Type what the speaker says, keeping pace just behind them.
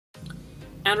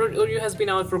Android Oreo has been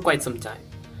out for quite some time,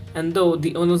 and though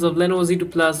the owners of Lenovo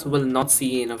Z2 Plus will not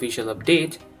see an official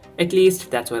update, at least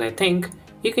that's what I think,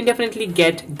 you can definitely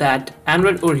get that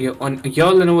Android Oreo on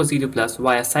your Lenovo Z2 Plus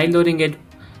via sideloading it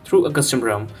through a custom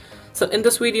ROM. So in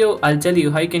this video, I'll tell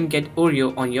you how you can get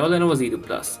Oreo on your Lenovo Z2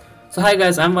 Plus. So hi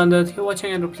guys, I'm Vandit, you're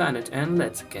watching Android Planet, and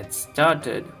let's get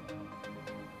started.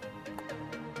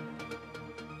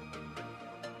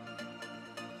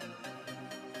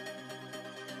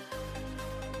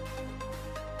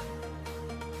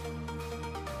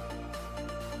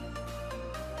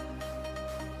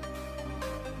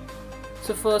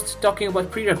 So first, talking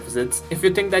about prerequisites, if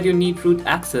you think that you need root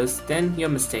access, then you're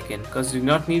mistaken, because you do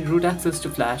not need root access to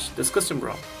flash this custom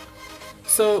ROM.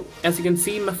 So, as you can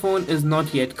see, my phone is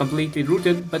not yet completely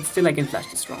rooted, but still I can flash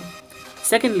this ROM.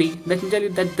 Secondly, let me tell you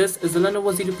that this is the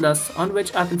Lenovo Z2 Plus on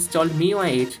which I've installed MIUI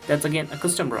 8, that's again a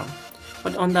custom ROM.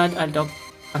 But on that I'll talk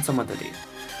on some other day.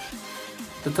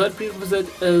 The third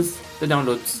prerequisite is the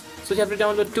downloads. So you have to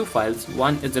download two files,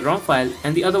 one is the ROM file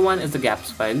and the other one is the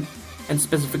gaps file. And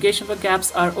specification for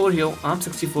gaps are Oreo,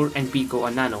 ARM64 and Pico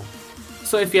or Nano.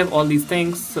 So if you have all these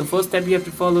things, the first step you have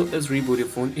to follow is reboot your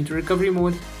phone into recovery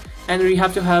mode, and you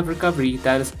have to have recovery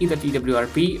that is either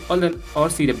TWRP or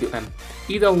CWM.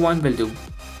 Either one will do.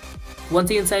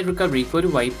 Once you're inside recovery, go to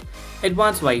wipe,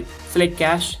 advanced wipe, select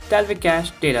cache, Dalvik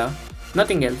cache, data,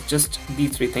 nothing else, just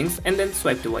these three things, and then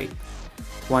swipe to wipe.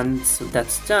 Once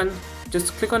that's done,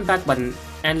 just click on back button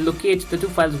and locate the two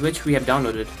files which we have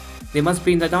downloaded. They must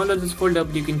be in the downloads folder,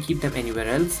 but you can keep them anywhere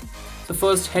else. So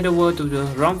first head over to the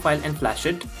ROM file and flash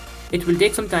it. It will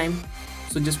take some time,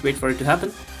 so just wait for it to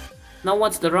happen. Now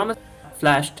once the ROM is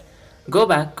flashed, go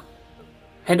back,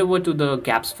 head over to the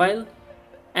gaps file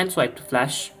and swipe to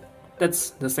flash. That's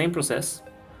the same process.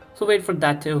 So wait for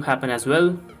that to happen as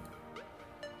well.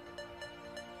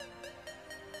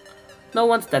 Now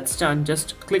once that's done,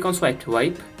 just click on swipe to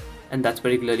wipe, and that's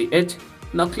particularly it.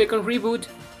 Now click on reboot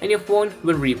and your phone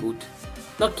will reboot.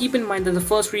 Now keep in mind that the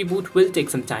first reboot will take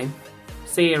some time,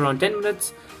 say around 10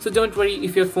 minutes, so don't worry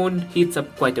if your phone heats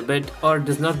up quite a bit or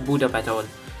does not boot up at all,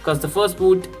 because the first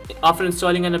boot after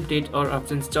installing an update or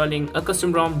after installing a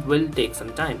custom ROM will take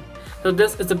some time. So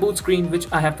this is the boot screen which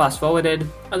I have fast forwarded,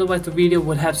 otherwise the video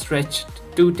would have stretched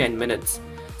to 10 minutes.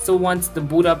 So once the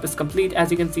boot up is complete,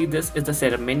 as you can see, this is the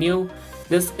setup menu.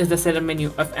 This is the setup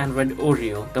menu of Android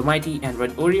Oreo, the mighty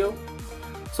Android Oreo.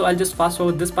 So I'll just fast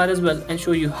forward this part as well and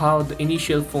show you how the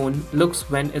initial phone looks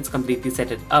when it's completely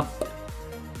set it up.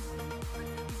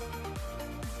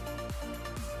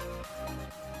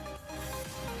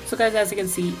 So guys, as you can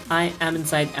see, I am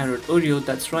inside Android Oreo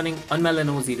that's running on my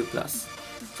Lenovo Z2 Plus.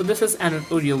 So this is Android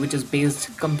Oreo, which is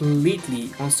based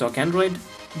completely on stock Android,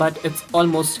 but it's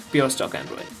almost pure stock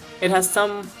Android. It has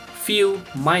some few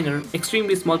minor,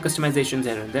 extremely small customizations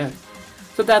here and there.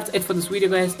 So that's it for this video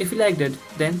guys. If you liked it,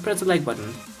 then press the like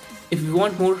button. If you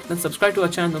want more, then subscribe to our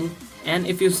channel, and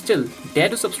if you still dare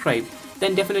to subscribe,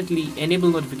 then definitely enable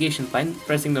notifications by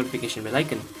pressing the notification bell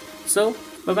icon. So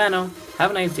bye bye now,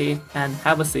 have a nice day and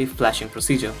have a safe flashing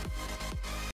procedure.